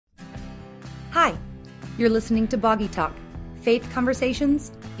Hi, you're listening to Boggy Talk, Faith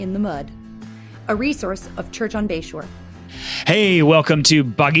Conversations in the Mud, a resource of Church on Bayshore. Hey, welcome to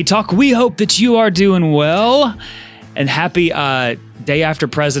Boggy Talk. We hope that you are doing well, and happy day after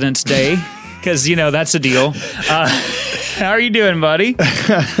President's Day, because, you know, that's a deal. How are you doing, buddy?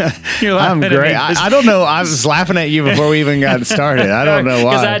 You're laughing. I'm great. I don't know. I was laughing at you before we even got started. I don't know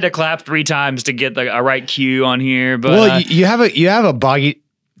why. Because I had to clap 3 times to get a right cue on here. But well, you have a Boggy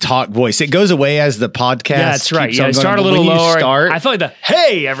Talk voice. It goes away as the podcast. Yeah, that's right. Yeah, start a little lower. I feel like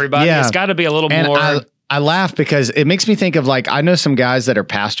hey, everybody. Yeah. It's got to be a little more. I laugh because it makes me think of, like, I know some guys that are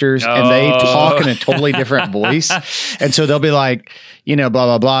pastors and they talk in a totally different voice. And so they'll be like, you know, blah,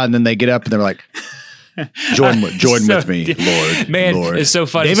 blah, blah. And then they get up and they're like, join with me, Lord. Man, Lord. It's so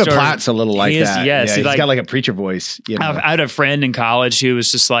funny. David Platt's a little like that. Yes. Yeah, he's got like a preacher voice. You know? I had a friend in college who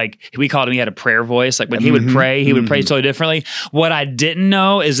was just like, we called him, he had a prayer voice. Like when he would pray, he would pray totally differently. What I didn't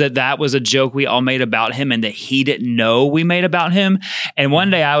know is that was a joke we all made about him and that he didn't know we made about him. And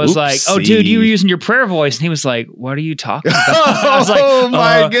one day I was like, oh, dude, you were using your prayer voice. And he was like, what are you talking about? I was like, oh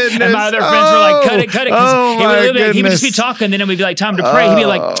my goodness. And my other friends were like, cut it. He would just be talking. And then it would be like, time to pray. He'd be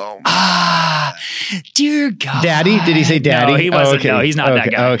like, dear God. Daddy? Did he say daddy? No, he wasn't. Okay. No, he's not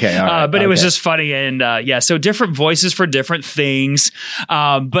that guy. Okay. All right. But it was just funny. And so different voices for different things.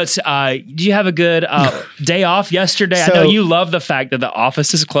 But do you have a good day off yesterday? So, I know you love the fact that the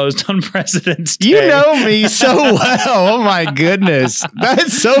office is closed on President's Day. You know me so well. Oh my goodness.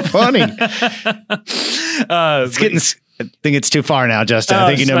 That's so funny. It's getting... I think it's too far now, Justin. I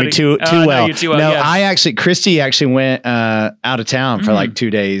think you know me too well. You too well. No, yeah. Christy actually went out of town for like 2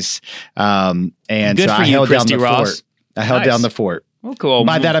 days. And good so for I you, held Christy down the Ross. fort. I held down the fort. Well, cool.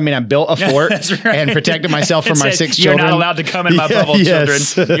 By that, I mean, I built a fort right. and protected myself from my 6 You're children. not allowed to come in my bubble,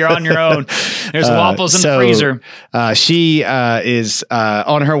 children. You're on your own. There's waffles in the freezer. She is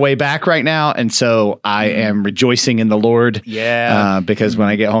on her way back right now. And so I am rejoicing in the Lord. Yeah. Because when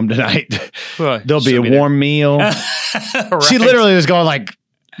I get home tonight, there'll be a warm meal. Right. She literally was going like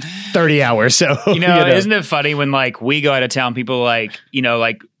 30 hours. So, isn't it funny when like we go out of town, people like,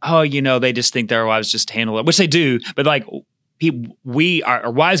 oh, they just think their wives just handle it, which they do. But like,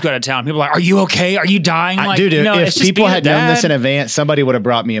 our wives go out of town. People are like, are you okay? Are you dying? Like, dude, if people had known this in advance, somebody would have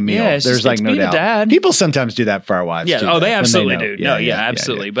brought me a meal. Yeah, there's like no doubt. Dad. People sometimes do that for our wives. Yeah. too, they absolutely do.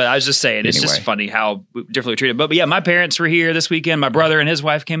 Absolutely. But I was just saying, it's just funny how differently treated. But yeah, my parents were here this weekend. My brother and his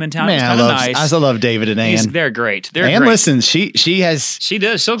wife came in town. Man, it was kind of nice. I still love David and Ann. They're great. Ann listens. She does.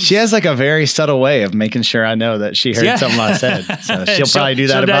 She has like a very subtle way of making sure I know that she heard something I said. So she'll probably do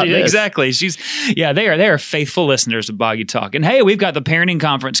that about this. Exactly. They are faithful listeners of Boggy Talk. And hey, we've got the parenting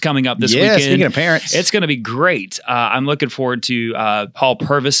conference coming up this weekend. Speaking of parents, it's going to be great. I'm looking forward to Paul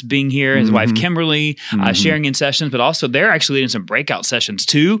Purvis being here, his wife Kimberly, sharing in sessions, but also they're actually leading some breakout sessions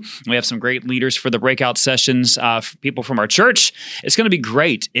too. We have some great leaders for the breakout sessions, people from our church. It's going to be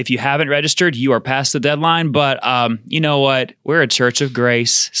great. If you haven't registered, you are past the deadline, but you know what? We're a church of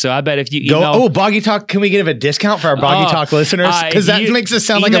grace. So I bet if you email... Boggy Talk, can we give a discount for our Boggy Talk listeners? Because that makes us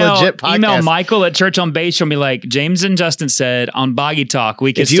sound like a legit podcast. Email Michael at Church on Bayshore and be like, James and Justin said on Boggy Talk,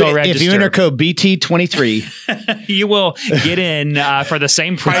 we can still register. If you enter code BT23, you will get in for the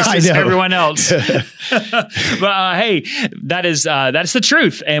same price as everyone else. But hey, that's the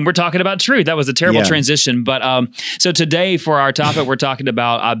truth, and we're talking about truth. That was a terrible transition, but so today for our topic, we're talking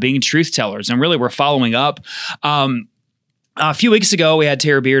about being truth tellers, and really we're following up. A few weeks ago, we had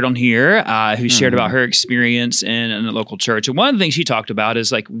Tara Beard on here who shared about her experience in a local church. And one of the things she talked about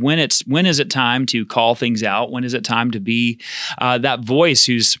is like, when is it time to call things out? When is it time to be that voice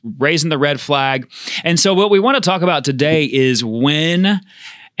who's raising the red flag? And so what we want to talk about today is when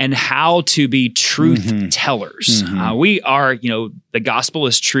and how to be truth tellers. We are, the gospel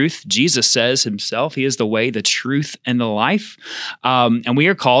is truth. Jesus says himself, he is the way, the truth, and the life. And we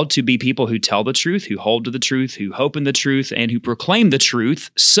are called to be people who tell the truth, who hold to the truth, who hope in the truth, and who proclaim the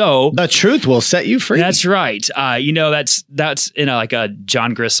truth. So the truth will set you free. That's right. That's in like a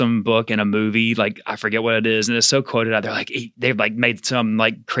John Grissom book and a movie. Like, I forget what it is. And it's so quoted out there. Like they've like made some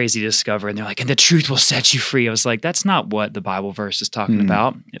like crazy discovery and they're like, and the truth will set you free. I was like, that's not what the Bible verse is talking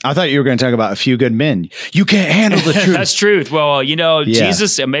about. I thought you were going to talk about A Few Good Men. You can't handle the truth. That's truth. Well,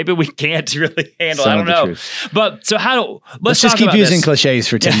 Jesus, maybe we can't really handle. I don't know. Truth. But so let's just keep using cliches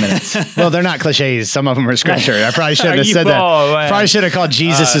for 10 minutes. Well, they're not cliches. Some of them are scripture. I probably shouldn't have said that. Man. Probably should have called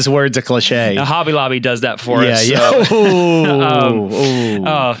Jesus' words a cliche. Hobby Lobby does that for us. Yeah.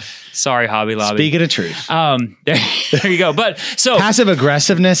 Sorry, Hobby Lobby. Speaking of truth. There you go. But so passive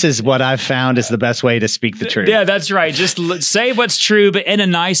aggressiveness is what I've found is the best way to speak the truth. Yeah, that's right. Just say what's true, but in a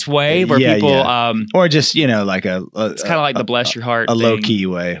nice way where people, or just, like it's kind of like the bless your heart, a low key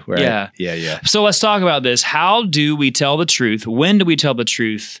way. Right? Yeah. So let's talk about this. How do we tell the truth? When do we tell the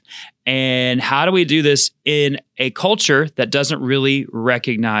truth? And how do we do this in a culture that doesn't really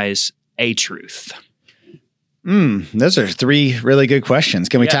recognize a truth? Those are 3 really good questions.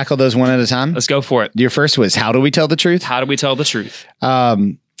 Can we tackle those one at a time? Let's go for it. Your first was, how do we tell the truth? How do we tell the truth?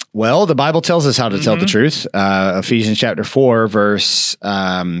 Well, the Bible tells us how to tell the truth. Ephesians chapter 4, verse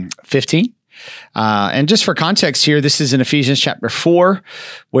 15. And just for context here, this is in Ephesians chapter 4,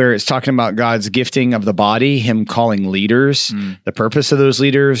 where it's talking about God's gifting of the body, him calling leaders. The purpose of those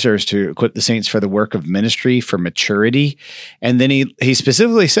leaders is to equip the saints for the work of ministry, for maturity. And then he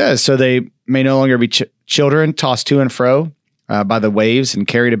specifically says, so they may no longer be children tossed to and fro by the waves and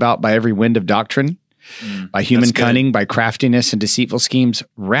carried about by every wind of doctrine, by human cunning, by craftiness and deceitful schemes,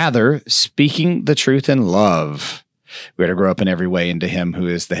 rather speaking the truth in love. We are to grow up in every way into him who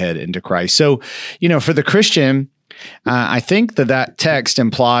is the head, into Christ. So, for the Christian, I think that text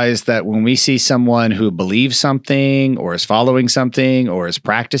implies that when we see someone who believes something or is following something or is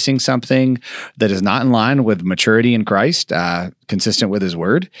practicing something that is not in line with maturity in Christ, consistent with his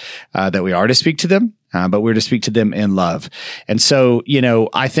word, that we are to speak to them, but we're to speak to them in love. And so,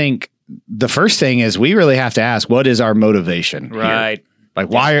 I think the first thing is we really have to ask, what is our motivation? Right. Here? Like,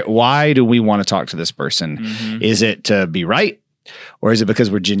 why do we want to talk to this person? Is it to be right, or is it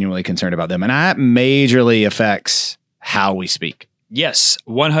because we're genuinely concerned about them? And that majorly affects how we speak. Yes,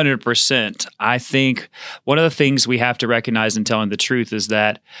 100%. I think one of the things we have to recognize in telling the truth is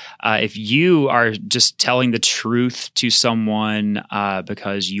that if you are just telling the truth to someone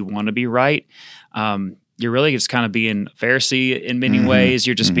because you want to be right, you're really just kind of being Pharisee in many ways.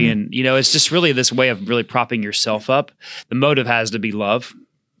 You're just being, it's just really this way of really propping yourself up. The motive has to be love.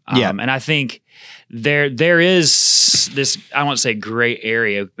 And I think there is this, I won't say gray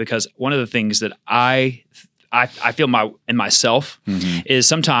area, because one of the things that I feel in myself is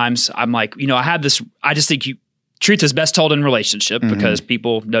sometimes I'm like, I just think truth is best told in relationship because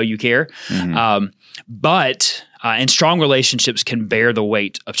people know you care. But strong relationships can bear the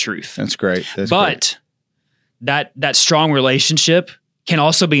weight of truth. That's great. But that strong relationship can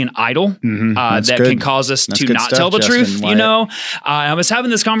also be an idol that can cause us to not tell the truth. I was having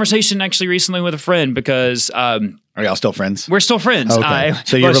this conversation actually recently with a friend because are y'all still friends? We're still friends. Okay.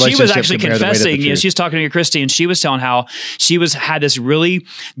 So your relationship she was actually confessing. She was talking to Christy, and she was telling how she had this really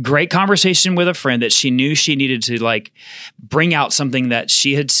great conversation with a friend that she knew she needed to bring out something that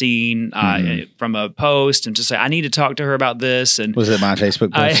she had seen from a post, and to say, I need to talk to her about this. And was it my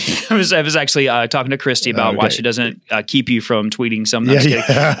Facebook post? I was actually talking to Christy about why she doesn't keep you from tweeting something.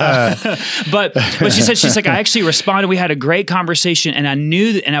 But she said, she's like, I actually responded. We had a great conversation, and I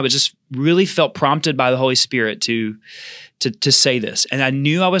knew and I was just really felt prompted by the Holy Spirit to say this. And I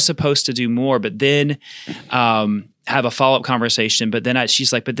knew I was supposed to do more, but then have a follow-up conversation. But then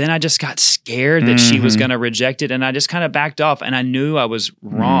she's like, but then I just got scared that she was going to reject it. And I just kind of backed off, and I knew I was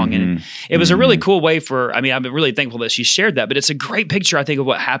wrong. And it was a really cool way I'm really thankful that she shared that, but it's a great picture, I think, of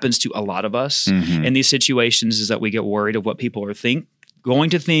what happens to a lot of us in these situations, is that we get worried of what people are going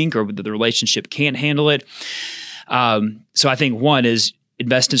to think, or that the relationship can't handle it. So I think one is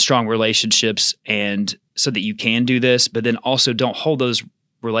invest in strong relationships, and so that you can do this, but then also don't hold those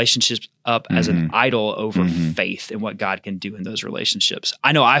relationships up as an idol over faith and what God can do in those relationships.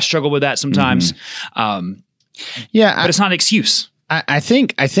 I know I struggle with that sometimes. But it's not an excuse. I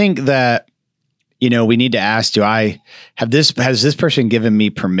think that, we need to ask, has this person given me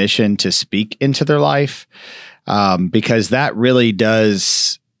permission to speak into their life? Because that really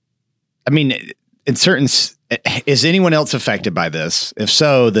does, is anyone else affected by this? If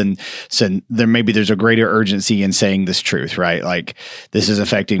so, then maybe there's a greater urgency in saying this truth, right? Like, this is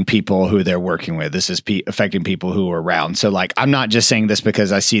affecting people who they're working with. This is affecting people who are around. So I'm not just saying this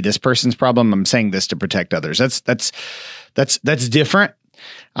because I see this person's problem. I'm saying this to protect others. That's different.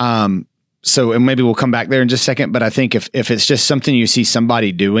 So, and maybe we'll come back there in just a second, but I think if it's just something you see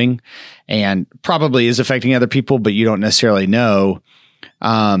somebody doing and probably is affecting other people, but you don't necessarily know,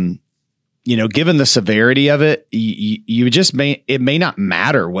 given the severity of it, it may not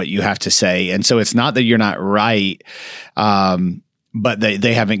matter what you have to say. And so it's not that you're not right, but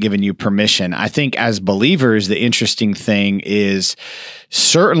they haven't given you permission. I think as believers, the interesting thing is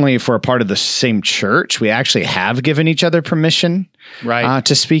certainly if we're a part of the same church, we actually have given each other permission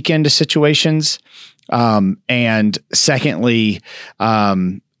to speak into situations. And secondly,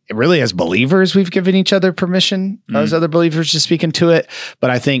 really as believers, we've given each other permission as other believers to speak into it. But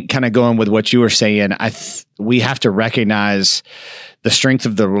I think kind of going with what you were saying, we have to recognize the strength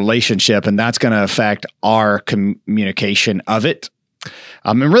of the relationship, and that's going to affect our communication of it.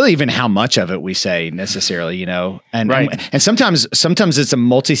 And really even how much of it we say necessarily, and sometimes it's a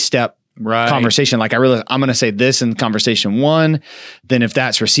multi-step conversation. Like I'm going to say this in conversation 1. Then if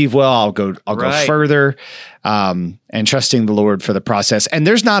that's received well, I'll go further, and trusting the Lord for the process. And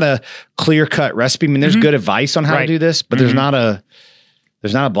there's not a clear cut recipe. I mean, there's good advice on how to do this, but there's not a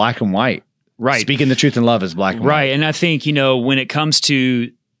black and white. Right. Speaking the truth in love is black and white. Right. And I think, when it comes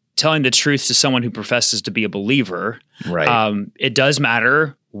to telling the truth to someone who professes to be a believer, it does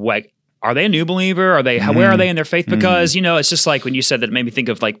matter. What are they, a new believer? Are they? Where are they in their faith? Because it's just like when you said that, it made me think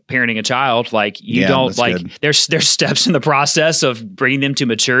of like parenting a child. Like you don't like good. there's steps in the process of bringing them to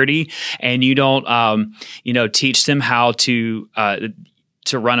maturity, and you don't teach them how to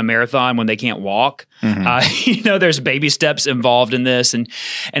run a marathon when they can't walk. There's baby steps involved in this. And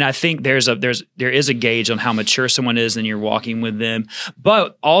I think there is a gauge on how mature someone is and you're walking with them.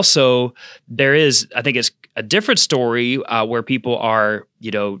 But also I think it's a different story where people are,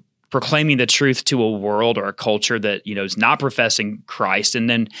 proclaiming the truth to a world or a culture that, is not professing Christ. And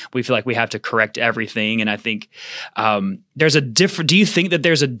then we feel like we have to correct everything. And I think do you think that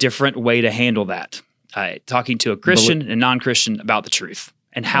there's a different way to handle that? Talking to a Christian and non-Christian about the truth,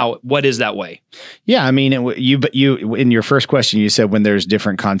 and what is that way? Yeah, I mean, you in your first question, you said when there's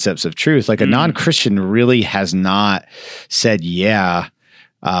different concepts of truth, like a non-Christian really has not said,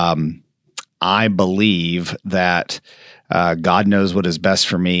 I believe that God knows what is best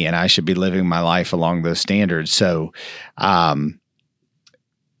for me, and I should be living my life along those standards. So,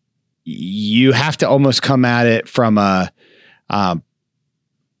 you have to almost come at it from a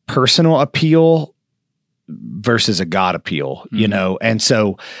personal appeal versus a God appeal, And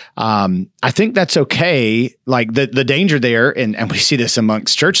so, I think that's okay. Like the danger there, and we see this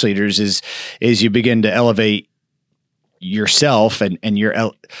amongst church leaders is you begin to elevate yourself and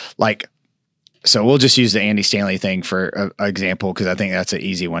your so we'll just use the Andy Stanley thing for an example, because I think that's an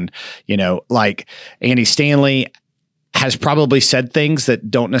easy one. Like Andy Stanley has probably said things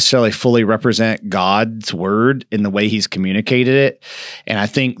that don't necessarily fully represent God's word in the way he's communicated it. And I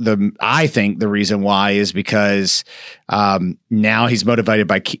think the reason why is because now he's motivated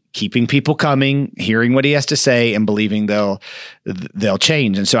by keeping people coming, hearing what he has to say, and believing they'll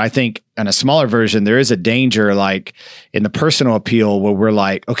change. And so I think in a smaller version, there is a danger, like in the personal appeal, where we're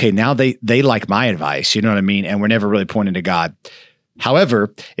like, okay, now they like my advice, you know what I mean? And we're never really pointing to God.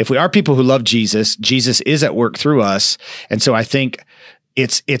 However, if we are people who love Jesus, Jesus is at work through us. And so I think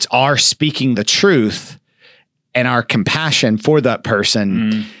it's our speaking the truth and our compassion for that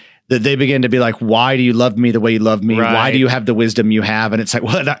person that they begin to be like, why do you love me the way you love me? Right. Why do you have the wisdom you have? And it's like,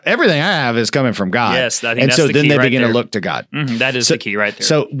 well, everything I have is coming from God. Yes, I think that's the key. And so then they begin to look to God. That is the key right there.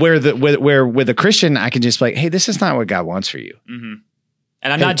 So where with a Christian, I can just be like, hey, this is not what God wants for you.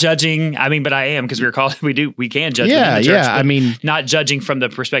 And I'm not judging. I mean, but I am, because we can judge. Yeah, in the church, I mean, not judging from the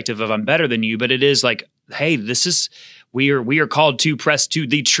perspective of I'm better than you, but it is like, hey, we are called to press to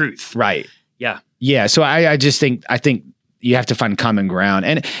the truth. Right. Yeah. Yeah. So I think you have to find common ground,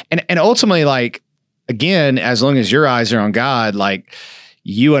 and ultimately, like, again, as long as your eyes are on God, like,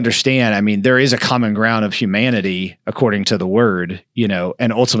 you understand. I mean, there is a common ground of humanity according to the word,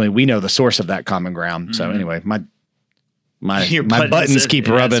 and ultimately we know the source of that common ground. So anyway, my buttons keep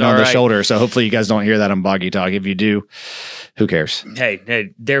rubbing on the shoulder. So hopefully you guys don't hear that on Boggy Talk. If you do, who cares?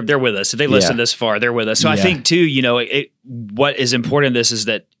 Hey, they're with us. If they listen this far, they're with us. So I think too, what is important in this is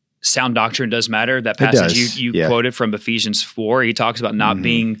that sound doctrine does matter. That passage you quoted from Ephesians 4, he talks about not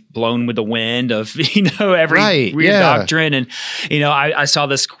being blown with the wind of, every weird doctrine. And, I saw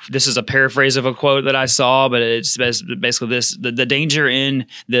this is a paraphrase of a quote that I saw, but it's basically this: the danger in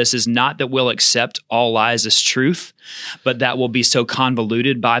this is not that we'll accept all lies as truth, but that will be so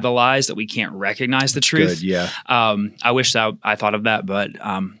convoluted by the lies that we can't recognize the truth. Good, yeah. I wish I thought of that, but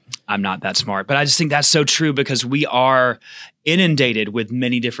I'm not that smart. But I just think that's so true, because we are inundated with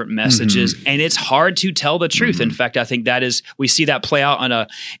many different messages, and it's hard to tell the truth. In fact, I think we see that play out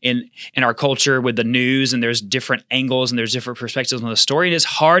in our culture with the news, and there's different angles and there's different perspectives on the story, and it's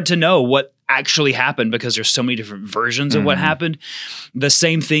hard to know what actually happened because there's so many different versions of what happened. The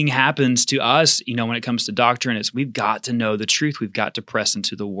same thing happens to us, when it comes to doctrine. Is we've got to know the truth. We've got to press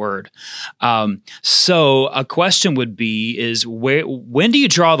into the word. So a question would be is when do you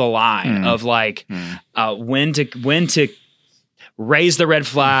draw the line of like when to raise the red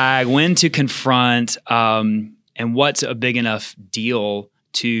flag, when to confront, and what's a big enough deal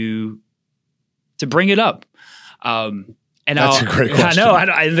to bring it up? And that's a great question. I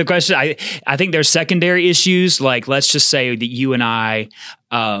know. The question, I think there's secondary issues. Like, let's just say that you and I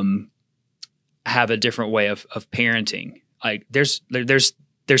have a different way of parenting. Like, there's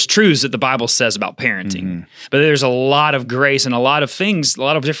truths that the Bible says about parenting, but there's a lot of grace and a lot of things, a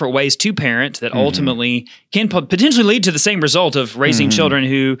lot of different ways to parent that ultimately can potentially lead to the same result of raising children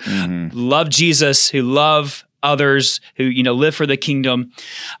who love Jesus, who love others, who, live for the kingdom.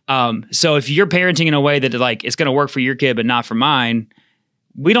 So if you're parenting in a way that like it's going to work for your kid, but not for mine,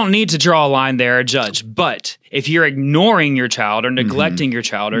 we don't need to draw a line there or judge. But if you're ignoring your child or neglecting your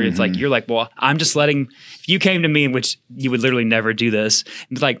child, or it's like, you're like, well, I'm just if you came to me, which you would literally never do this,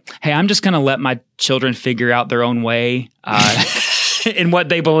 it's like, hey, I'm just going to let my children figure out their own way in what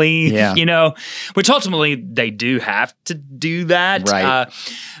they believe, which ultimately they do have to do that. Right.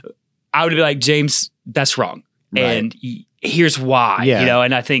 I would be like, James, that's wrong. Right. And here's why,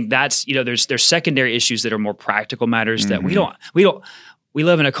 and I think that's, there's secondary issues that are more practical matters that we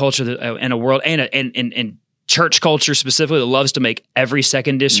live in a culture that, in a world and church culture specifically that loves to make every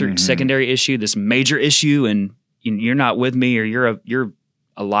secondary issue this major issue, and you're not with me, or you're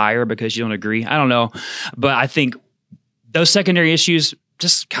a liar because you don't agree. I don't know, but I think those secondary issues,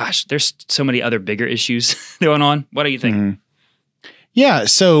 there's so many other bigger issues going on. What do you think? Yeah.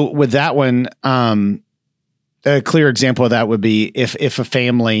 So with that one, a clear example of that would be if a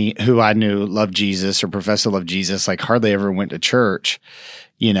family who I knew loved Jesus or professed to love Jesus, like hardly ever went to church,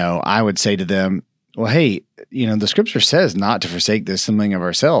 I would say to them, well, hey, the scripture says not to forsake the assembling of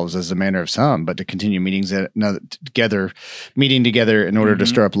ourselves as the manner of some, but to continue meeting together in order to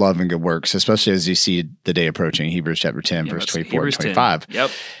stir up love and good works, especially as you see the day approaching, Hebrews chapter 10, verse 24 and 25. 10.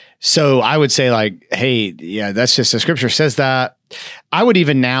 Yep. So I would say like, hey, yeah, that's just the scripture says that. I would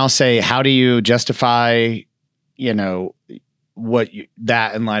even now say, how do you justify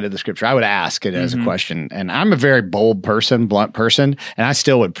that in light of the scripture? I would ask it as a question. And I'm a very bold person, blunt person, and I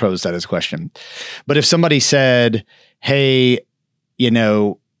still would pose that as a question. But if somebody said, hey,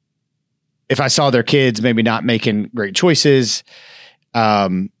 if I saw their kids maybe not making great choices,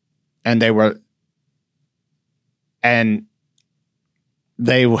 and they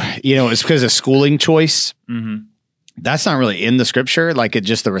it's because of schooling choice, that's not really in the scripture. Like, it's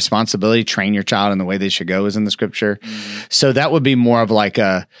just the responsibility, train your child in the way they should go, is in the scripture. So that would be more of like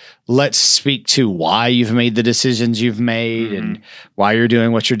let's speak to why you've made the decisions you've made and why you're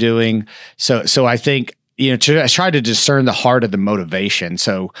doing what you're doing. So I think, I try to discern the heart of the motivation.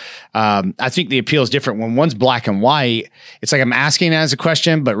 So I think the appeal is different. When one's black and white, it's like I'm asking as a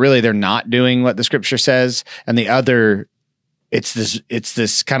question, but really they're not doing what the scripture says. And the other, it's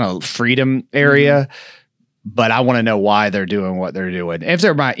this kind of freedom area. But I want to know why they're doing what they're doing. If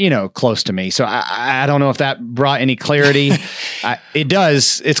they're close to me. So I don't know if that brought any clarity. It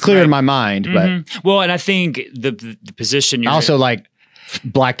does. It's clear in my mind. But well, and I think the position you're also like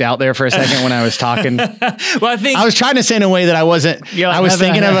blacked out there for a second when I was talking. Well, I think I was trying to say in a way that I wasn't. I was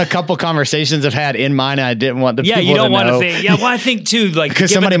thinking of a couple conversations I've had in mind. And I didn't want the people to know. Yeah, you don't want to think. Yeah, well, I think too, like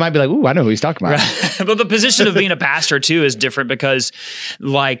because somebody might be like, "Ooh, I know who he's talking about." Right. But the position of being a pastor too is different because,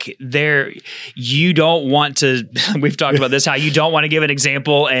 like, you don't want to. We've talked about this, how you don't want to give an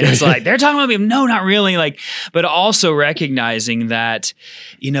example, and it's like they're talking about me. No, not really. Like, but also recognizing that,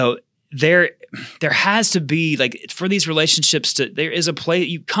 there has to be, like, for these relationships there is a place,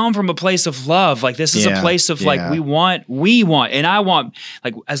 you come from a place of love. Like, this is a place of like, we want, and I want,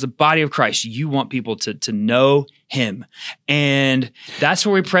 like, as the body of Christ, you want people to know him. And that's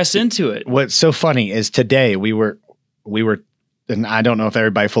where we press into it. What's so funny is today we were, and I don't know if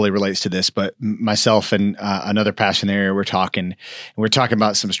everybody fully relates to this, but myself and another pastor in the area were talking, and we're talking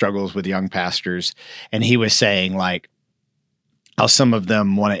about some struggles with young pastors. And he was saying, like, how some of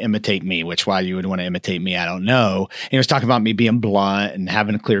them want to imitate me, which why you would want to imitate me, I don't know. And he was talking about me being blunt and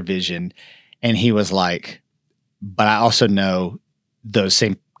having a clear vision. And he was like, but I also know those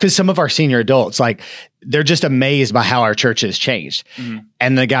same, because some of our senior adults, like, they're just amazed by how our church has changed.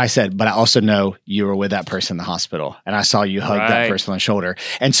 And the guy said, but I also know you were with that person in the hospital, and I saw you hug that person on the shoulder.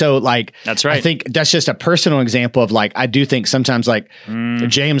 And so, like, that's right. I think that's just a personal example of, like, I do think sometimes, like,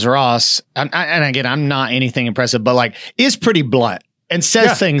 James Ross, and again, I'm not anything impressive, but, like, is pretty blunt and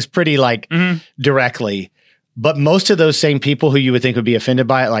says things pretty, like, directly. But most of those same people who you would think would be offended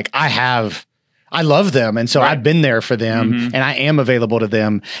by it, like, I love them. And so I've been there for them, and I am available to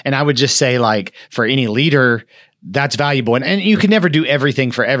them. And I would just say, like, for any leader, that's valuable. And you can never do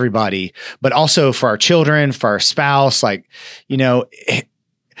everything for everybody, but also for our children, for our spouse, like, it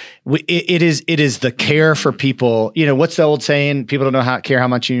is the care for people. What's the old saying? People don't know how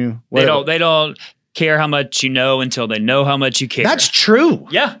much you, they don't care how much you know until they know how much you care. That's true.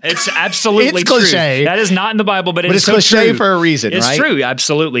 Yeah, it's absolutely it's cliche. True. That is not in the Bible, but it's so cliche true. For a reason, it's right? It's true.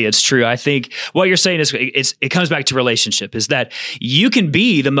 Absolutely. It's true. I think what you're saying is it comes back to relationship, is that you can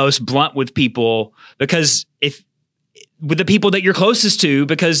be the most blunt with people with the people that you're closest to,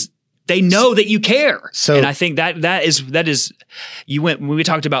 because they know that you care. So, and I think that is when we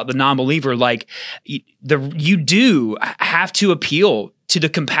talked about the non-believer, like you do have to appeal to the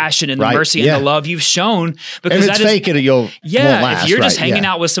compassion and the mercy and the love you've shown, because if it's fake, you'll won't last, if you're just hanging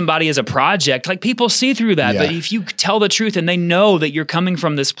out with somebody as a project, like people see through that. But if you tell the truth and they know that you're coming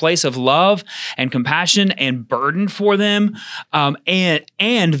from this place of love and compassion and burden for them,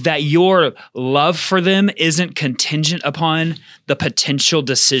 and that your love for them isn't contingent upon the potential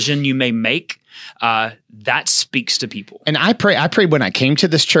decision you may make, that speaks to people. And I prayed when I came to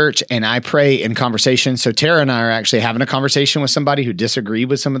this church, and I pray in conversation. So Tara and I are actually having a conversation with somebody who disagreed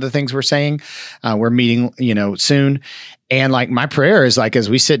with some of the things we're saying. We're meeting, soon. And like my prayer is like, as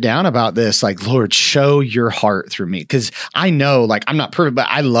we sit down about this, like, Lord, show your heart through me. Cause I know like I'm not perfect, but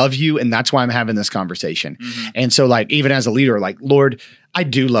I love you. And that's why I'm having this conversation. Mm-hmm. And so like, even as a leader, like, Lord, I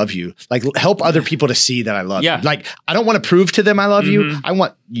do love you. Like, help other people to see that I love you. Like, I don't want to prove to them I love you. I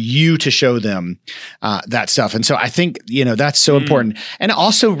want you to show them that stuff. And so I think, that's so important. And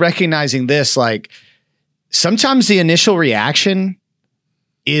also recognizing this, like, sometimes the initial reaction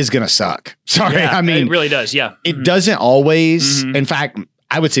is going to suck. Sorry. Yeah, I mean, it really does. Yeah. It doesn't always. In fact,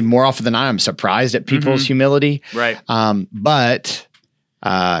 I would say more often than not, I'm surprised at people's humility. Right. But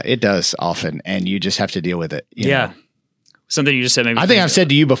it does often, and you just have to deal with it. You know? Something you just said. I think I've said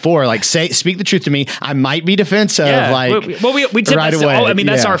to you before, like, speak the truth to me. I might be defensive. We tip right away. I mean,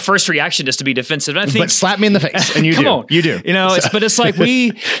 that's our first reaction, is to be defensive. And I think, but slap me in the face, and you come do. On. You do. But it's like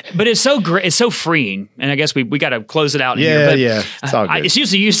but it's so great. It's so freeing. And I guess we got to close it out here. But it's all good. It's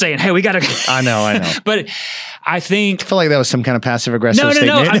usually you saying, "Hey, we got to." I know. But I feel like that was some kind of passive aggressive statement.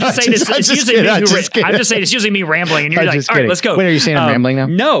 No. I'm just saying it's usually me. I'm just saying it's usually me rambling, and you're like, "All right, let's go." Wait, are you saying I'm rambling now?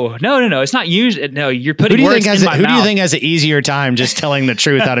 No. It's not usually. No, you're putting words in my mouth. Who do you think has an easier time just telling the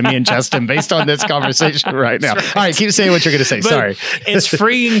truth out of me and Justin based on this conversation right now? Right. All right, keep saying what you're going to say. Sorry. It's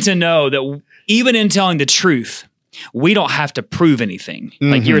freeing to know that even in telling the truth, we don't have to prove anything.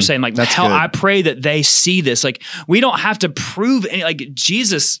 Like you were saying, like, that's how good. I pray that they see this. Like, we don't have to prove any, like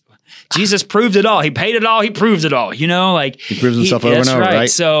Jesus proved it all. He paid it all. He proved it all. Like he proves himself over and over, right?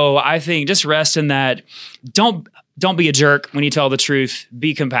 So I think just rest in that. Don't be a jerk when you tell the truth.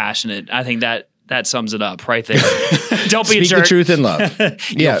 Be compassionate. I think that sums it up right there. Don't be a jerk. Speak the truth in love.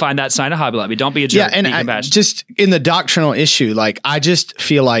 You'll find that sign of Hobby Lobby. Don't be a jerk. Yeah, and be compassionate. Just in the doctrinal issue, like, I just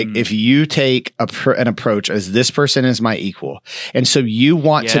feel like if you take an approach as this person is my equal, and so you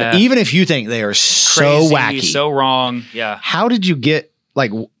want to, even if you think they are so crazy, wacky, so wrong, how did you get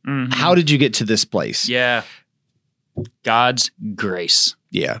how did you get to this place? Yeah, God's grace.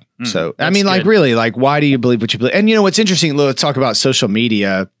 Yeah. So I mean, like, really, like, why do you believe what you believe? And what's interesting? Let's talk about social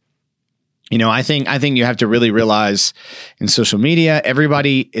media. I think you have to really realize in social media,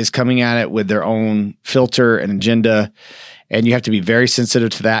 everybody is coming at it with their own filter and agenda, and you have to be very sensitive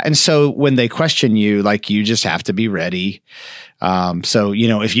to that. And so when they question you, like, you just have to be ready. So,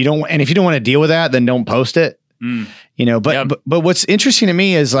 if you don't want to deal with that, then don't post it. But what's interesting to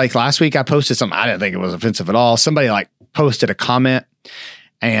me is, like, last week I posted something. I didn't think it was offensive at all. Somebody like posted a comment,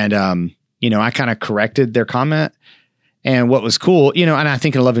 and, I kind of corrected their comment. And what was cool, and I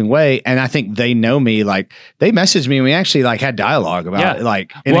think in a loving way, and I think they know me, like, they messaged me and we actually, like, had dialogue about it,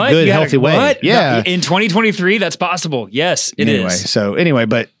 like, in a good, healthy way. What? Yeah. In 2023, that's possible. Yes, it is. So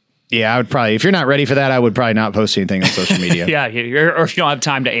but yeah, I would probably, if you're not ready for that, I would probably not post anything on social media. Or if you don't have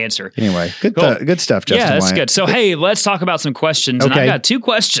time to answer. Anyway, good stuff, Justin. Yeah, that's Wyatt. good. So, hey, let's talk about some questions. Okay. And I've got 2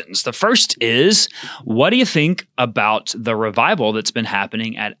 questions. The first is, what do you think about the revival that's been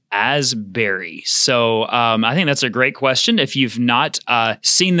happening at Asbury? So I think that's a great question. If you've not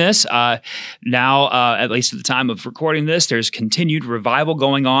seen this, now, at least at the time of recording this, there's continued revival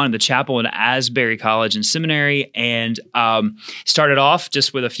going on in the chapel at Asbury College and Seminary, and started off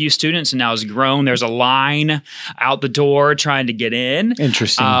just with a few students, and now has grown. There's a line out the door trying to get in.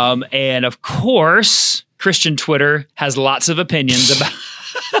 Interesting. And of course, Christian Twitter has lots of opinions about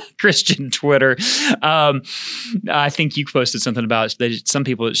Christian Twitter. I think you posted something about some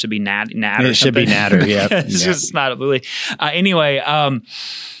people it should be natter. It should be natter. Yeah. It's just not really. Anyway,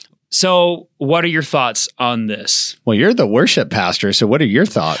 so what are your thoughts on this? Well, you're the worship pastor, so what are your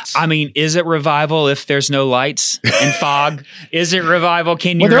thoughts? I mean, is it revival if there's no lights and fog? Is it revival?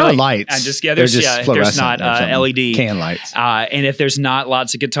 Can you? Well, there are lights. If there's not LED can lights, and if there's not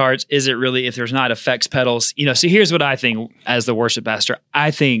lots of guitars, is it really? If there's not effects pedals, so here's what I think as the worship pastor.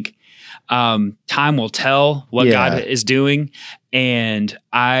 I think Time will tell what God is doing. And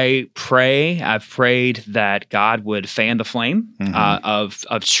I've prayed that God would fan the flame of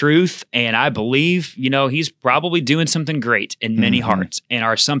truth. And I believe, he's probably doing something great in many hearts. And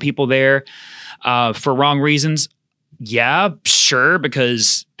are some people there for wrong reasons? Yeah, sure,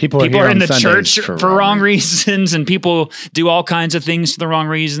 because people are in the church for wrong reasons, and people do all kinds of things for the wrong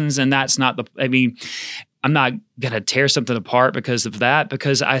reasons. And that's not I'm not going to tear something apart because of that,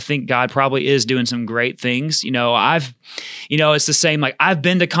 because I think God probably is doing some great things. It's the same, like I've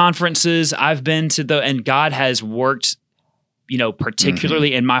been to conferences, and God has worked,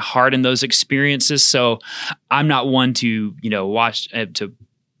 particularly in my heart in those experiences. So I'm not one to, to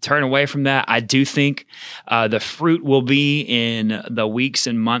turn away from that. I do think the fruit will be in the weeks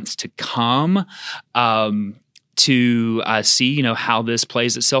and months to come. To see, how this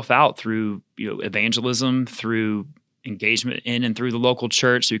plays itself out through, evangelism, through engagement in and through the local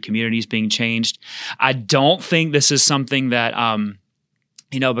church, through communities being changed. I don't think this is something that,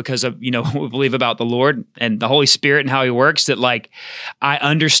 because of, what we believe about the Lord and the Holy Spirit and how he works, that like, I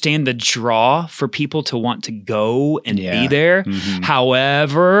understand the draw for people to want to go and be there.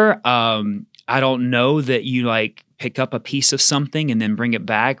 However, I don't know that you like pick up a piece of something and then bring it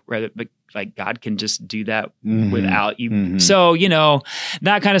back, rather, like God can just do that without you. So,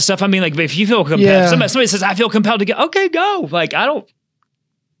 that kind of stuff. I mean, like if you feel compelled, somebody says, I feel compelled to go, okay, go. Like, I don't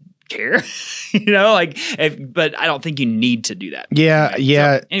care, but I don't think you need to do that. Yeah. Right?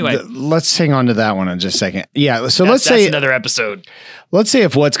 Yeah. So, anyway, let's hang on to that one in just a second. Yeah. So let's say another episode. Let's say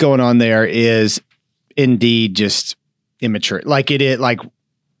if what's going on there is indeed just immature, like it is like,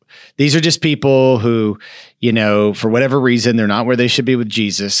 these are just people who, for whatever reason, they're not where they should be with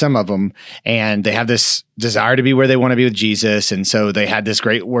Jesus, some of them, and they have this desire to be where they want to be with Jesus. And so they had this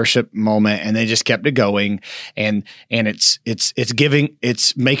great worship moment and they just kept it going. And it's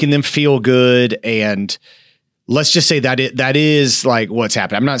making them feel good. And let's just say that is like what's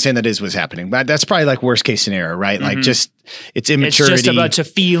happening. I'm not saying that is what's happening, but that's probably like worst case scenario, right? Like just it's immaturity. It's just a bunch of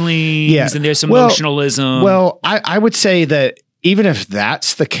feelings and there's some emotionalism. Well, I would say that even if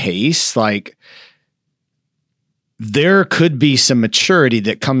that's the case, like there could be some maturity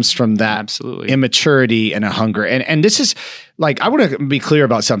that comes from that immaturity and a hunger. And this is like, I want to be clear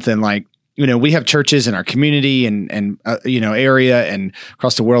about something. Like, we have churches in our community and area and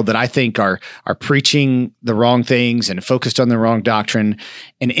across the world that I think are preaching the wrong things and focused on the wrong doctrine.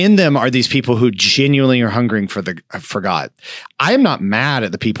 And in them are these people who genuinely are hungering for God. I am not mad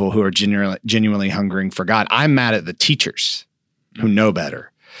at the people who are genuinely hungering for God. I'm mad at the teachers who know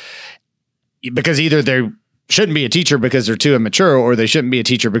better, because either they shouldn't be a teacher because they're too immature, or they shouldn't be a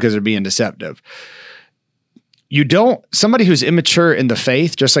teacher because they're being deceptive. Somebody who's immature in the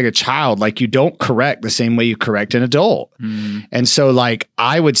faith, just like a child, like you don't correct the same way you correct an adult. And so like,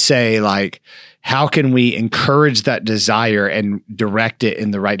 I would say like, how can we encourage that desire and direct it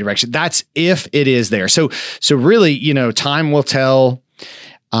in the right direction? That's if it is there. So really, time will tell,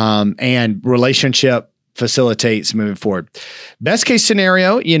 and relationship facilitates moving forward. Best case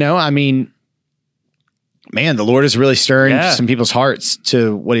scenario, man, the Lord is really stirring some people's hearts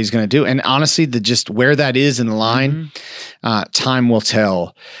to what he's going to do. And honestly, just where that is in the line, time will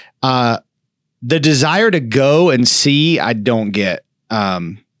tell. The desire to go and see, I don't get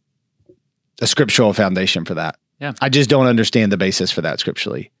a scriptural foundation for that. Yeah. I just don't understand the basis for that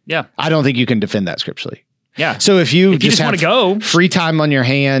scripturally. Yeah. I don't think you can defend that scripturally. Yeah. So if you just want to go, free time on your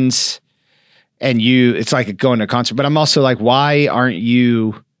hands, and it's like going to a concert, but I'm also like, why aren't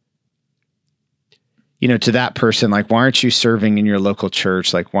you, to that person, like, why aren't you serving in your local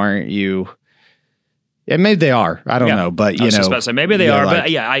church? Like, why aren't you, and maybe they are, I don't know, but I was just about to say, maybe they are,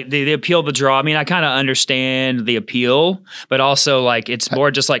 like, but they appeal the draw. I mean, I kind of understand the appeal, but also like, it's more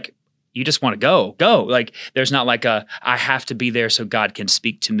just like, you just want to go. Like, there's not like I have to be there so God can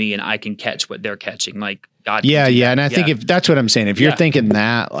speak to me and I can catch what they're catching. Like God. Yeah. And I think if that's what I'm saying, if you're thinking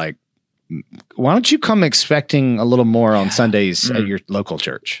that, like, why don't you come expecting a little more on Sundays at your local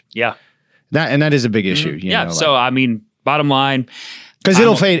church? Yeah. That is a big issue. You know, so, I mean, bottom line, because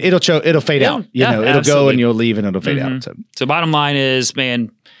it'll fade out. It'll go and you'll leave and it'll fade out. So bottom line is,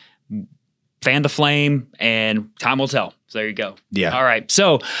 man, fan the flame and time will tell. So there you go. Yeah. All right.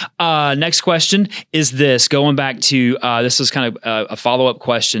 So next question is this. Going back to this is kind of a follow-up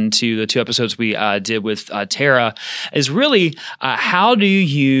question to the 2 episodes we did with Tara, is really how do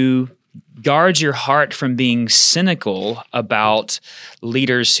you guard your heart from being cynical about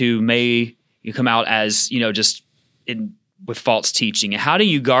leaders who may come out as, just with false teaching? How do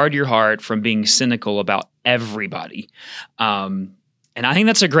you guard your heart from being cynical about everybody? And And I think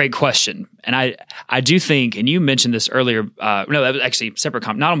that's a great question. And I do think, and you mentioned this earlier, no, that was actually separate,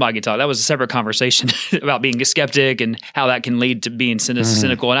 not on Boggy Talk, that was a separate conversation about being a skeptic and how that can lead to being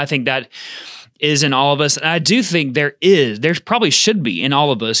cynical. And I think that is in all of us. And I do think there probably should be in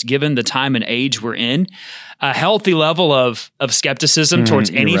all of us, given the time and age we're in, a healthy level of skepticism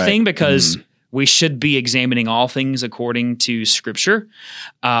towards anything, because we should be examining all things according to Scripture.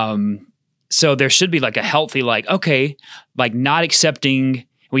 So there should be like a healthy, like, okay, like not accepting,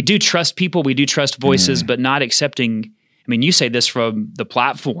 we do trust people, we do trust voices, but not accepting, I mean, you say this from the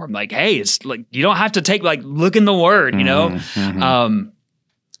platform, like, hey, it's like, you don't have to take, like, look in the Word, you know?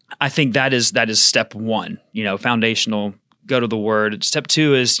 I think that is step one, you know, foundational, go to the Word. Step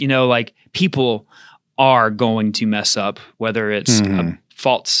two is, you know, like, people are going to mess up, whether it's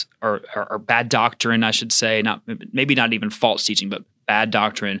false or bad doctrine, I should say, maybe not even false teaching, but bad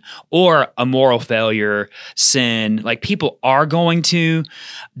doctrine or a moral failure, sin. Like, people are going to.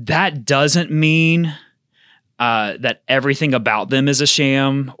 That doesn't mean that everything about them is a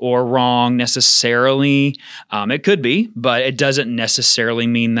sham or wrong necessarily. It could be, but it doesn't necessarily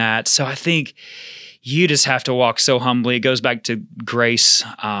mean that. So I think you just have to walk so humbly. It goes back to grace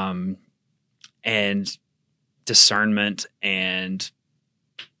and discernment. And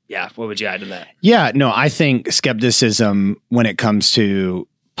yeah, what would you add to that? Yeah, no, I think skepticism when it comes to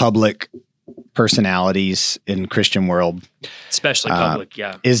public personalities in Christian world, especially public,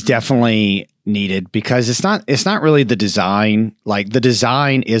 is definitely needed, because it's not really the design. Like, the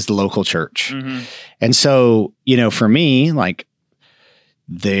design is the local church. And so, you know, for me, like,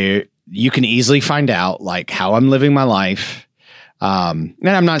 you can easily find out, like, how I'm living my life. And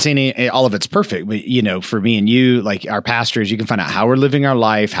I'm not saying all of it's perfect, but, you know, for me and you, like our pastors, you can find out how we're living our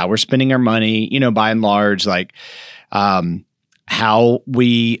life, how we're spending our money, you know, by and large, like, how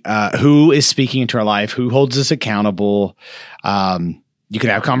we, who is speaking into our life, who holds us accountable. You can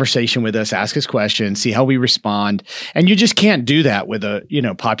have a conversation with us, ask us questions, see how we respond. And you just can't do that with a, you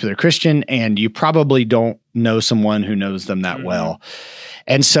know, popular Christian, and you probably don't know someone who knows them that well.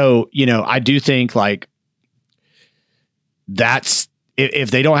 And so, you know, I do think, like, that's,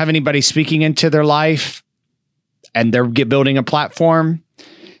 if they don't have anybody speaking into their life and they're building a platform,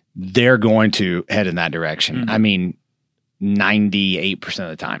 they're going to head in that direction. I mean, 98% of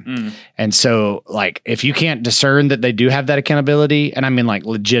the time. And so, like, if you can't discern that they do have that accountability, and I mean, like,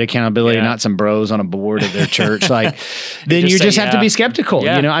 legit accountability, not some bros on a board at their church, like, then you just have to be skeptical.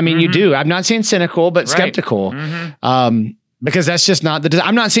 You know, I mean, you do. I'm not saying cynical, but skeptical. Because that's just not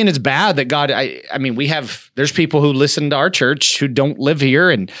I'm not saying it's bad that God, I mean, there's people who listen to our church who don't live here.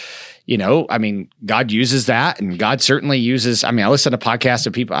 And, you know, I mean, God uses that, and God certainly uses, I mean, I listen to podcasts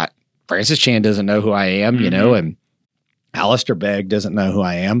of people, Francis Chan doesn't know who I am, you know, and Alistair Begg doesn't know who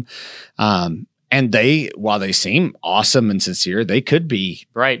I am. And while they seem awesome and sincere, they could be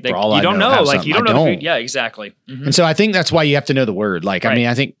right. You don't know, like, you don't know. Yeah, exactly. And so I think that's why you have to know the Word. Like, I mean,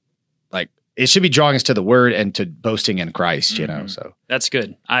 I think, like, it should be drawing us to the Word and to boasting in Christ, you know, so. That's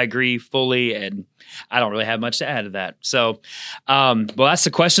good. I agree fully, and I don't really have much to add to that. So, well, that's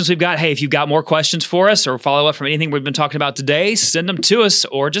the questions we've got. Hey, if you've got more questions for us or follow up from anything we've been talking about today, send them to us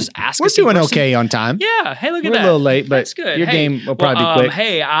or just ask us. We're doing okay on time. Yeah. Hey, look at that. We're a little late, but that's good. Your game will probably be quick.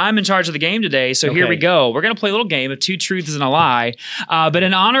 Hey, I'm in charge of the game today, so here we go. We're going to play a little game of two truths and a lie. But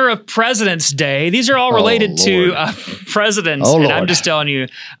in honor of President's Day, these are all related to presidents. And I'm just telling you,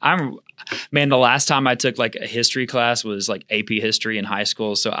 man, the last time I took, like, a history class was, like, AP history in high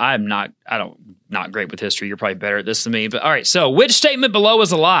school. So I'm not great with history. You're probably better at this than me. But all right. So which statement below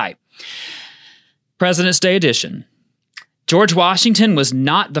is a lie? President's Day edition. George Washington was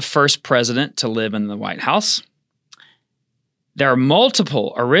not the first president to live in the White House. There are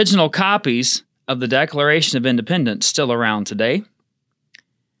multiple original copies of the Declaration of Independence still around today.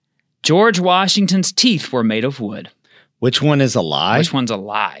 George Washington's teeth were made of wood. Which one is a lie? Which one's a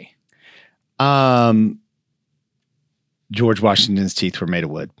lie? George Washington's teeth were made of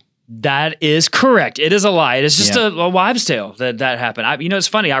wood. That is correct. It is a lie. It is just a wives' tale that happened. You know, it's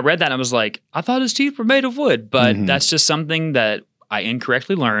funny. I read that and I was like, I thought his teeth were made of wood, but that's just something that I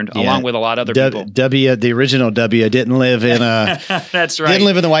incorrectly learned, along with a lot of other people. The original W didn't live in that's right. Didn't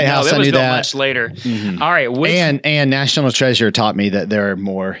live in the White House. It was I knew built that much later. All right, and National Treasure taught me that there are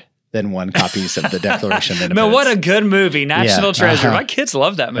more than one copies of the Declaration of Independence. Man, what a good movie, National Treasure. My kids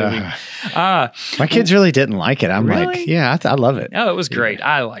love that movie. My kids really didn't like it. I'm really? like, I love it. Oh, it was great.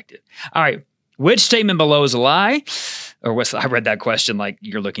 I liked it. All right. Which statement below is a lie? Or I read that question like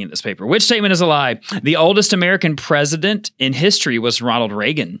you're looking at this paper. Which statement is a lie? The oldest American president in history was Ronald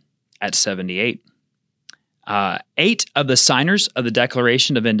Reagan at 78. 8 of the signers of the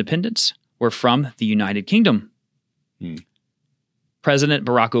Declaration of Independence were from the United Kingdom. President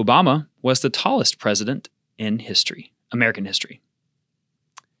Barack Obama was the tallest president in history, American history?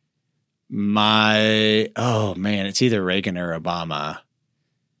 It's either Reagan or Obama.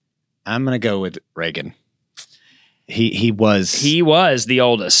 I'm going to go with Reagan. He was the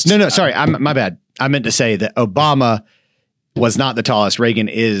oldest. No, sorry. My bad. I meant to say that Obama was not the tallest. Reagan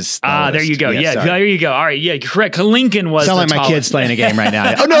is the oldest. There you go. Yes, yeah, there you go. All right. Yeah, correct. Lincoln was sound the like tallest. My kid's playing a game right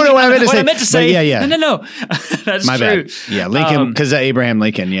now. Oh, no. I meant to say. Yeah. No. That's my true. bad. Yeah, Lincoln, because Abraham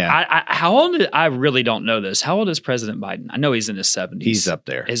Lincoln, yeah. How old? I really don't know this. How old is President Biden? I know he's in his 70s. He's up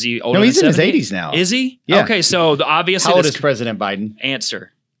there. Is he older? No, he's than in 70? his 80s now. Is he? Yeah. Okay, so obviously. How old is President Biden?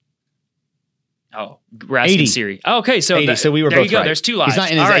 Answer. Oh, we're asking 80. Siri. Okay, so 80. So we were there both you go. right. There's two lies. He's not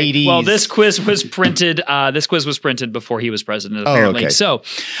in his 80s. Well, this quiz was printed. Before he was president, apparently. Okay. So,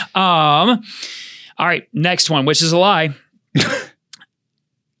 all right, next one, which is a lie.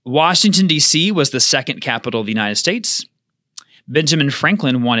 Washington, D.C. was the second capital of the United States. Benjamin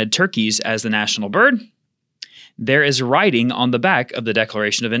Franklin wanted turkeys as the national bird. There is writing on the back of the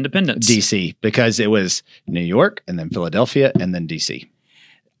Declaration of Independence. D.C., because it was New York and then Philadelphia and then D.C.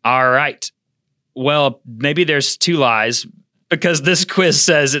 All right. Well, maybe there's two lies because this quiz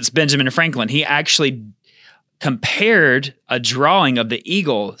says it's Benjamin Franklin. He actually compared a drawing of the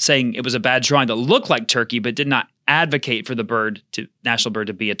eagle, saying it was a bad drawing that looked like turkey, but did not advocate for the national bird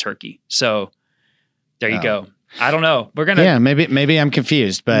to be a turkey. So there you go. I don't know. We're gonna. Yeah, maybe I'm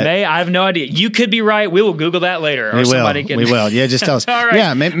confused, but I have no idea. You could be right. We will Google that later. Or we somebody can. We will. Yeah, just tell us. All right.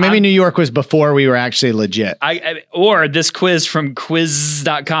 Yeah, maybe New York was before we were actually legit. Or this quiz from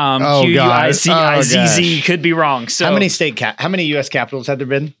quiz.com, QUIZZ, could be wrong. So how many U.S. capitals have there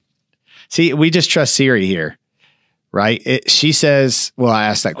been? See, we just trust Siri here, right? She says. Well, I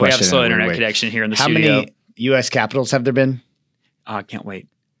asked that question. We have slow internet connection here in the studio. How many U.S. capitals have there been? I can't wait.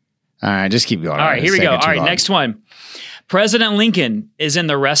 All right, just keep going. All right, here we go. All right, next one. President Lincoln is in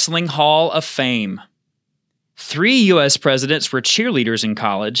the Wrestling Hall of Fame. 3 U.S. presidents were cheerleaders in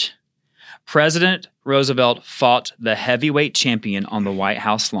college. President Roosevelt fought the heavyweight champion on the White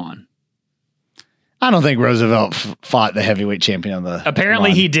House lawn. I don't think Roosevelt fought the heavyweight champion on the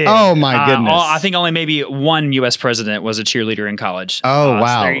Apparently lawn. He did. Oh, my goodness. I think only maybe one U.S. president was a cheerleader in college. Oh,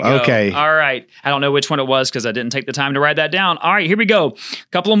 wow. So there you go. Okay. All right. I don't know which one it was because I didn't take the time to write that down. All right, here we go.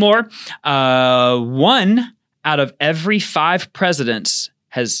 A couple of more. 1 out of every 5 presidents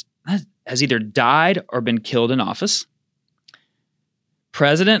has either died or been killed in office.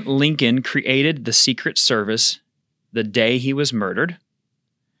 President Lincoln created the Secret Service the day he was murdered.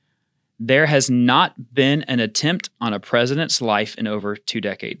 There has not been an attempt on a president's life in over 2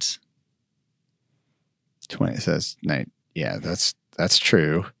 decades. 20 says, yeah, that's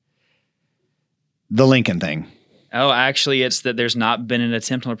true. The Lincoln thing. Oh, actually, it's that there's not been an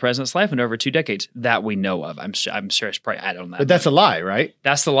attempt on a president's life in over 2 decades that we know of. I'm sure it's probably, I don't know. But that's a lie, right?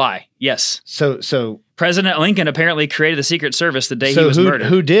 That's the lie. Yes. So President Lincoln apparently created the Secret Service the day he was murdered.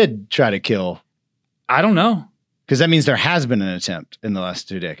 Who did try to kill? I don't know. Because that means there has been an attempt in the last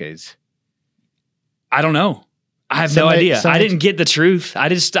 2 decades. I don't know. I have no idea. I didn't get the truth. I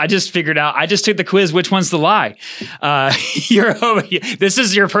just figured out. I just took the quiz. Which one's the lie? This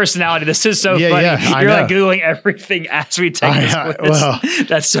is your personality. This is so funny. Yeah, You're like Googling everything as we take this quiz. Well,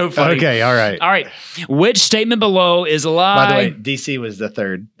 that's so funny. Okay, all right. All right. Which statement below is a lie? By the way, DC was the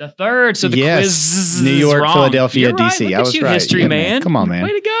third. The third. So the quiz is New York, wrong. Philadelphia, You're right. DC. Look I was at you, right. history, man. Come on, man.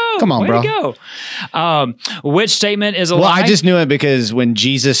 Way to go. Come on, bro. Way to go. Which statement is a lie? Well, I just knew it because when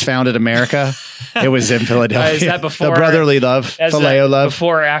Jesus founded America, it was in Philadelphia. Is that before the brotherly love, phileo love?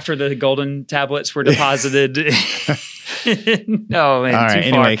 Before or after the golden tablets were deposited? No, man. All right.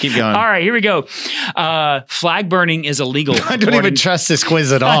 Anyway, keep going. All right, here we go. Flag burning is illegal. I don't even trust this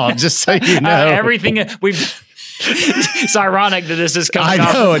quiz at all, just so you know. Everything we've... It's ironic that this is coming off.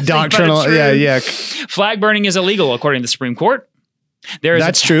 I know, a doctrinal. Yeah. Flag burning is illegal according to the Supreme Court.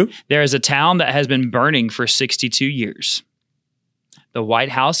 That's true. There is a town that has been burning for 62 years. The White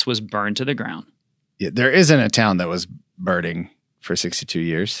House was burned to the ground. Yeah, there isn't a town that was burning for 62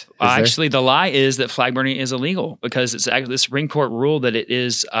 years. Actually, the lie is that flag burning is illegal because it's actually the Supreme Court ruled that it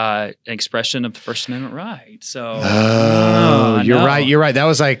is an expression of the First Amendment right. So, you're right. You're right. That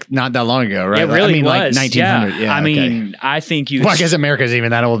was like not that long ago, right? It really was. Like 1900. Yeah. I mean, I think you. Well, I guess America's even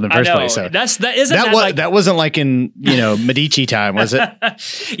that old in the first place. So that wasn't like in Medici time, was it?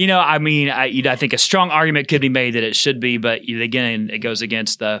 I think a strong argument could be made that it should be, but again, it goes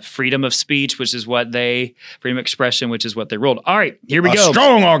against the freedom of speech, which is what freedom of expression, which is what they ruled. All right. Here we go.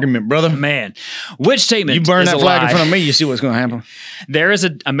 Strong argument, brother. Man, which statement? You burn is that a flag lie? in front of me, you see what's going to happen. There is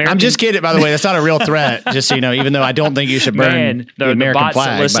an American. I'm just kidding, by the way. That's not a real threat. Just so you know, even though I don't think you should burn the American bots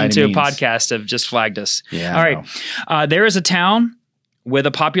flag. That listen to a means. podcast have just flagged us. Yeah. All right. There is a town with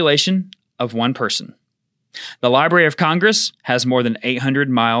a population of 1 person. The Library of Congress has more than 800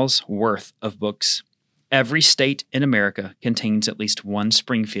 miles worth of books. Every state in America contains at least 1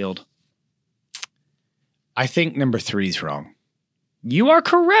 Springfield. I think number 3 is wrong. You are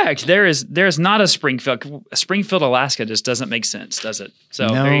correct. There's not a Springfield. Springfield, Alaska just doesn't make sense, does it? So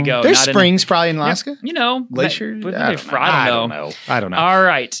there you go. There's springs probably in Alaska. You know, glacier. I don't know. I don't know. All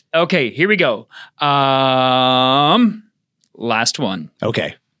right. Okay, here we go. Last one.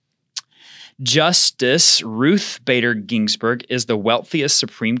 Okay. Justice Ruth Bader Ginsburg is the wealthiest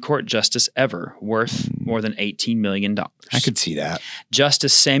Supreme Court justice ever, worth more than $18 million. I could see that.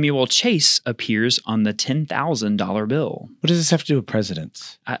 Justice Samuel Chase appears on the $10,000 bill. What does this have to do with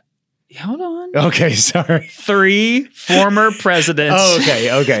presidents? Hold on. Okay, sorry. 3 former presidents. Oh,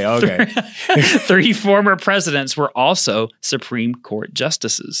 okay. 3 former presidents were also Supreme Court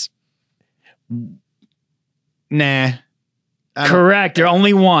justices. Nah. Correct. There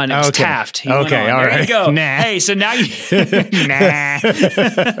only one. It was Taft. Okay, all right. There you go. Nah. Hey, so now you... Nah.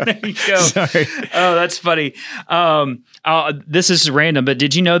 There you go. Sorry. Oh, that's funny. This is random, but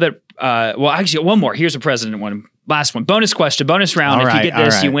did you know that... well, actually, one more. Here's a president one. Last one. Bonus question. Bonus round. If you get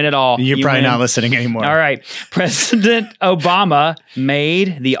this, you win it all. You're probably not listening anymore. All right. President Obama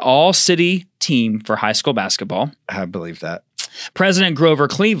made the all-city team for high school basketball. I believe that. President Grover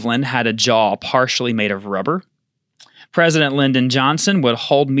Cleveland had a jaw partially made of rubber. President Lyndon Johnson would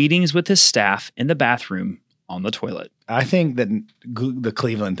hold meetings with his staff in the bathroom on the toilet. I think that the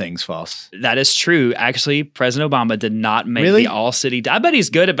Cleveland thing's false. That is true. Actually, President Obama did not make the all-city. I bet he's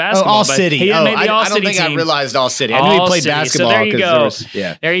good at basketball. All-city. He didn't make the all-city I don't think team. I realized all-city. I knew he played basketball. So there you go.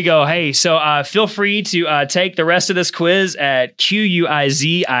 There you go. Hey, so feel free to take the rest of this quiz at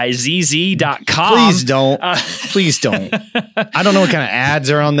quizizz.com. Please don't. Please don't. I don't know what kind of ads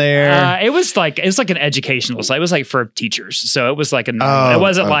are on there. It was like an educational site. It was like for teachers. So it was like it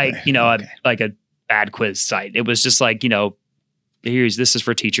wasn't like, like a bad quiz site. It was just like, this is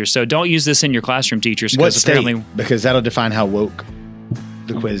for teachers. So don't use this in your classroom, teachers. What state? Because that'll define how woke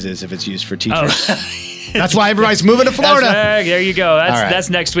the quiz is if it's used for teachers. That's why everybody's moving to Florida. There you go. That's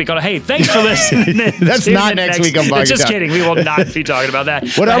next week. Hey, thanks for listening. That's not next week on Boggy Just Talk. kidding. We will not be talking about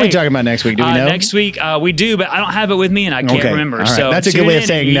that. What are we talking about next week? Do we know? Next week we do, but I don't have it with me and I can't remember. All right. So that's a good way of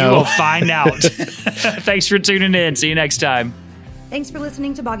saying no. You will find out. Thanks for tuning in. See you next time. Thanks for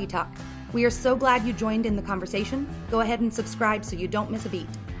listening to Boggy Talk. We are so glad you joined in the conversation. Go ahead and subscribe so you don't miss a beat.